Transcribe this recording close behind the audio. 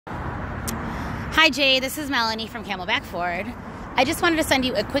Hi Jay, this is Melanie from Camelback Ford. I just wanted to send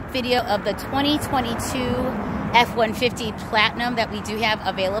you a quick video of the 2022 F-150 Platinum that we do have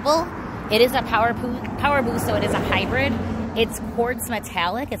available. It is a power boost, so it is a hybrid. It's quartz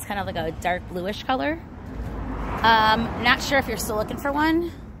metallic. It's kind of like a dark bluish color. Not sure if you're still looking for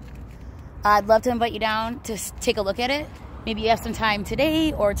one. I'd love to invite you down to take a look at it. Maybe you have some time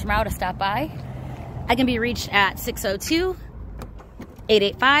today or tomorrow to stop by. I can be reached at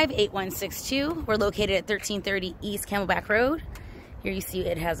 602-885-8162. We're located at 1330 East Camelback Road. Here you see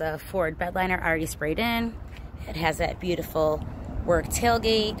it has a Ford bedliner already sprayed in. It has that beautiful work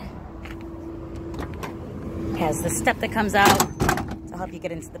tailgate. It has the step that comes out to help you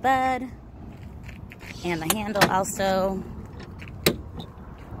get into the bed. And the handle also.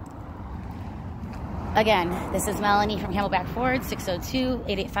 Again, this is Melanie from Camelback Ford,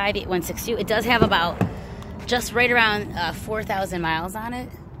 602-885-8162. It does have about just right around 4,000 miles on it.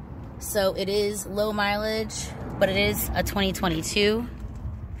 So it is low mileage, but it is a 2022.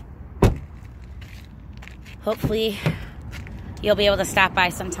 Hopefully you'll be able to stop by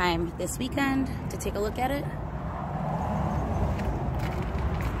sometime this weekend to take a look at it.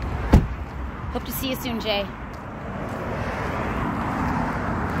 Hope to see you soon, Jay.